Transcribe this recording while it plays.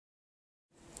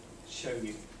show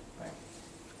you, right,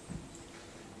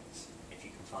 if you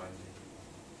can find it.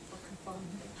 I can find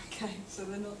them. Okay, so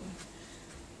they're not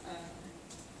there.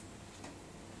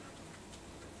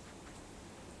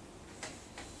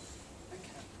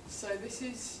 Okay, so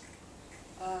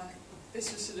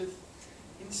this was sort of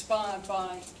inspired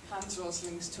by Hans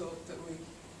Rosling's talk that we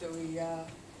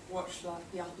watched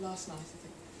last night, I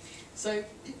think. So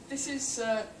this is,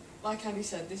 like Andy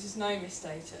said, this is NOMIS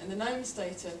data, and the NOMIS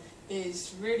data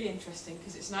is really interesting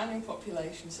because it's an annual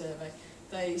population survey.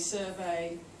 They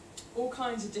survey all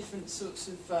kinds of different sorts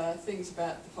of things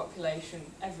about the population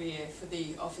every year for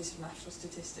the Office of National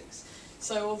Statistics.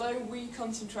 So although we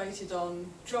concentrated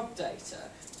on job data,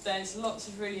 there's lots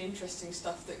of really interesting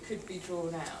stuff that could be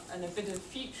drawn out, and a bit of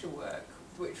future work,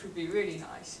 which would be really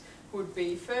nice, would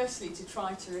be firstly to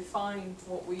try to refine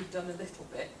what we've done a little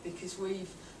bit, because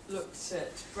we've looked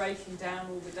at breaking down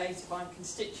all the data by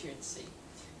constituency,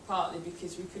 partly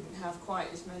because we couldn't have quite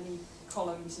as many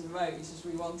columns and rows as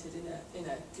we wanted in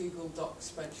a Google Docs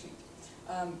spreadsheet.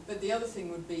 But the other thing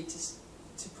would be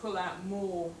to pull out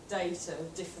more data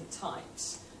of different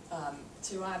types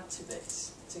to add to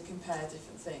this, to compare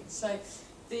different things. So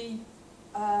the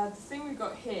thing we've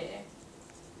got here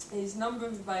is number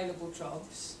of available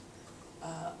jobs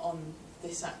on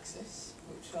this axis,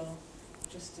 which I'll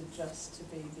just adjust to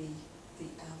be the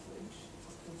average, if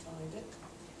I can find it.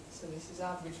 So this is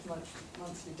average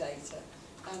monthly data.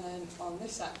 And then on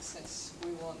this axis,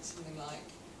 we want something like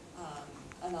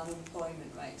an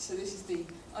unemployment rate. So this is the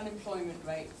unemployment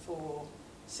rate for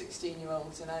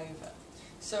 16-year-olds and over.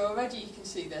 So already you can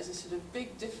see there's a sort of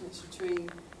big difference between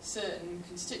certain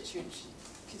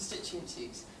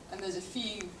constituencies, and there's a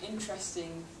few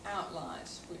interesting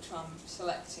outliers which I'm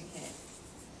selecting here.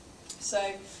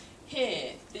 So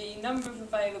here, the number of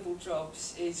available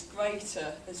jobs is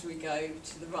greater as we go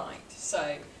to the right.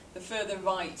 So the further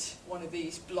right one of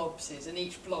these blobs is, and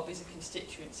each blob is a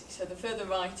constituency, so the further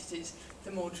right it is,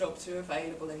 the more jobs are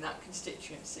available in that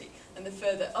constituency, and the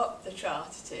further up the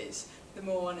chart it is, the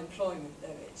more unemployment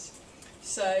there is.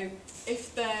 So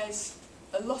if there's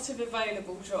a lot of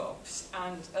available jobs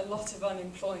and a lot of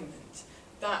unemployment,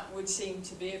 that would seem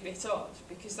to be a bit odd,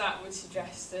 because that would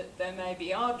suggest that there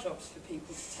maybe are jobs for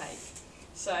people to take.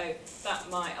 So that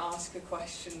might ask a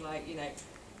question like, you know,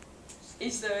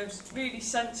 is there a really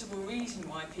sensible reason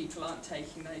why people aren't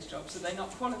taking those jobs? Are they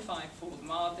not qualified for them?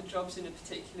 Are the jobs in a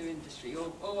particular industry,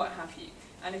 or what have you?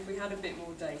 And if we had a bit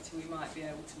more data, we might be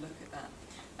able to look at that.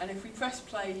 And if we press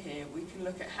play here, we can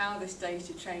look at how this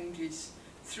data changes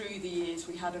through the years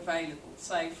we had available.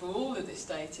 So for all of this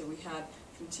data we had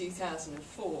from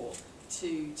 2004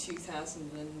 to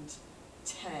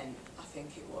 2010, I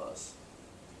think it was.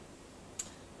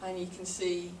 And you can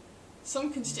see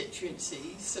some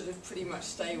constituencies sort of pretty much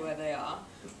stay where they are.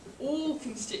 All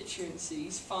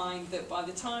constituencies find that by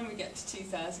the time we get to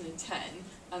 2010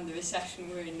 and the recession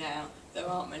we're in now, there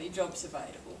aren't many jobs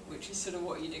available, which is sort of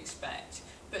what you'd expect.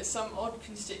 But some odd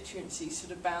constituencies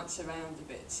sort of bounce around a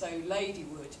bit. So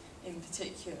Ladywood in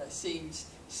particular seems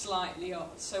slightly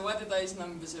odd. So whether those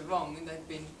numbers are wrong and they've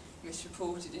been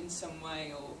misreported in some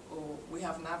way, or we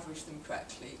haven't averaged them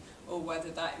correctly, or whether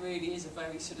that really is a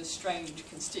very sort of strange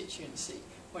constituency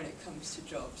when it comes to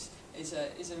jobs, is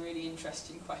a really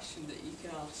interesting question that you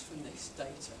can ask from this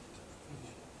data.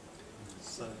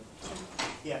 So,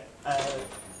 yeah.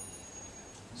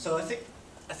 So I think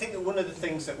that one of the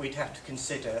things that we'd have to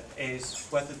consider is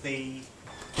whether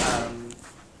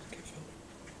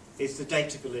is the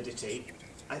data validity.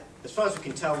 As far as we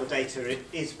can tell, the data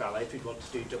is valid. We'd want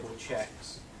to do double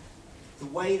checks. The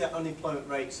way that unemployment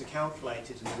rates are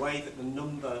calculated and the way that the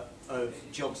number of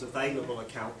jobs available are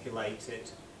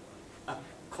calculated are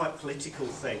quite political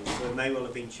things. There may well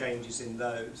have been changes in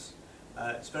those.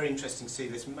 It's very interesting to see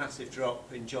this massive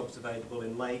drop in jobs available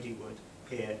in Ladywood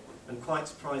here, and quite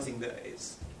surprising that it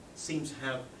seems to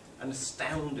have an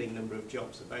astounding number of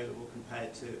jobs available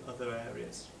compared to other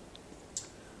areas.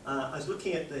 I was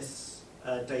looking at this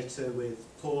data with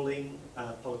Pauline,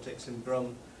 Politics in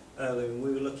Brum, earlier, and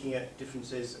we were looking at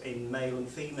differences in male and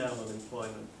female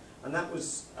unemployment, and that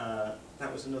was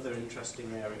another interesting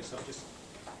area. So I'll just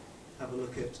have a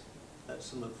look at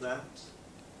some of that.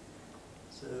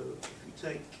 So if we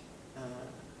take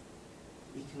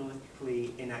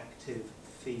economically inactive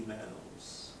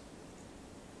females,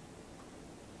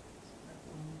 that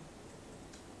one.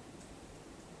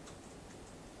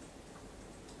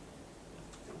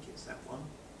 I think it's that one.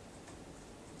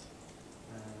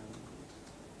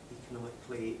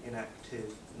 Economically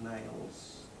inactive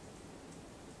males.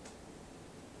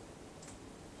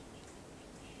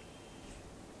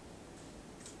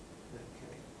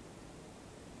 Okay.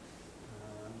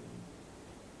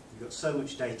 got so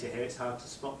much data here, it's hard to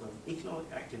spot them.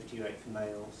 Economic activity rate for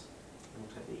males, and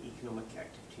we'll take the economic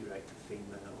activity rate for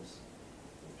females.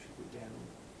 What should we down?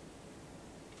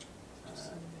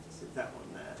 Is it that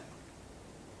one there?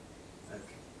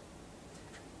 Okay.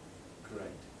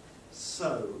 Great.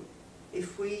 So,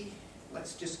 if we,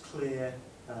 let's just clear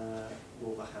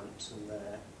Wolverhampton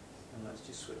there, and let's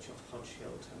just switch off Hodge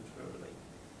Hill temporarily.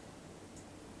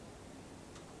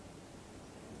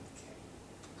 Okay.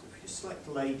 So if you just select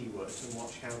Ladywood and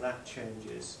watch how that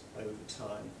changes over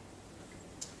time.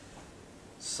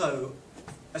 So,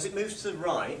 as it moves to the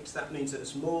right, that means that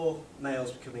there's more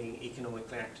males becoming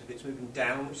economically active. It's moving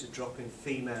down, which is a drop in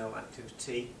female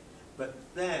activity. But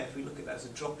there, if we look at that,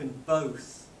 there's a drop in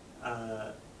both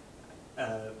male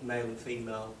and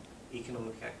female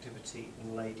economic activity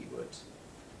in Ladywood.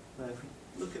 Now, if we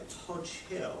look at Hodge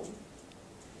Hill,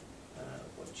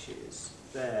 which is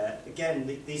there, again,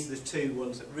 these are the two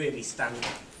ones that really stand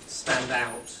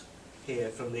out here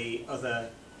from the other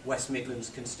West Midlands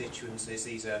constituencies.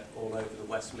 These are all over the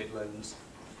West Midlands,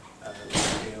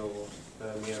 Lichfield,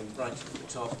 Birmingham, right at the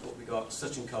top. What we got,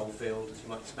 Sutton Coldfield, as you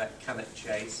might expect, Cannock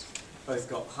Chase, both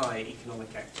got high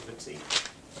economic activity.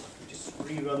 We just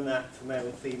rerun that for male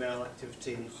and female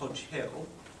activity in Hodge Hill.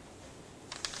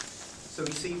 So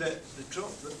we see that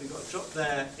we've got a drop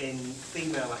there in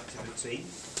female activity,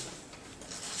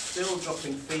 still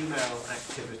dropping female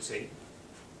activity,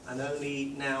 and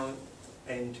only now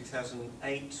in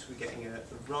 2008 we're getting a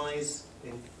rise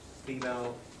in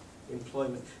female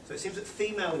employment. So it seems that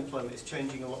female employment is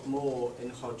changing a lot more in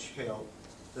Hodge Hill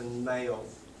than male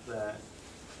there.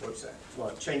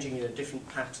 Well, changing in a different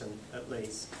pattern at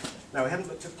least. Now we haven't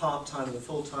looked at part-time and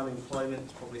full-time employment.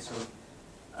 There's probably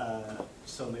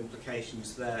some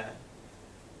implications there.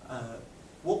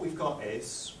 What we've got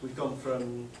is we've gone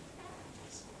from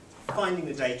finding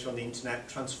the data on the internet,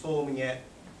 transforming it,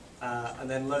 and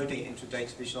then loading it into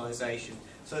data visualization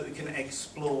so that we can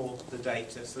explore the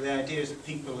data. So the idea is that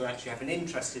people who actually have an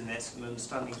interest in this and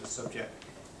understanding the subject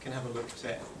can have a look at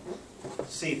it,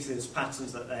 see if there's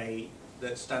patterns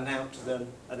that stand out to them,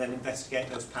 and then investigate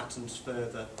those patterns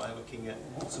further by looking at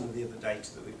some of the other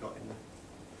data that we've got in there.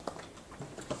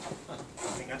 I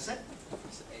think that's it.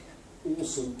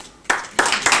 Awesome.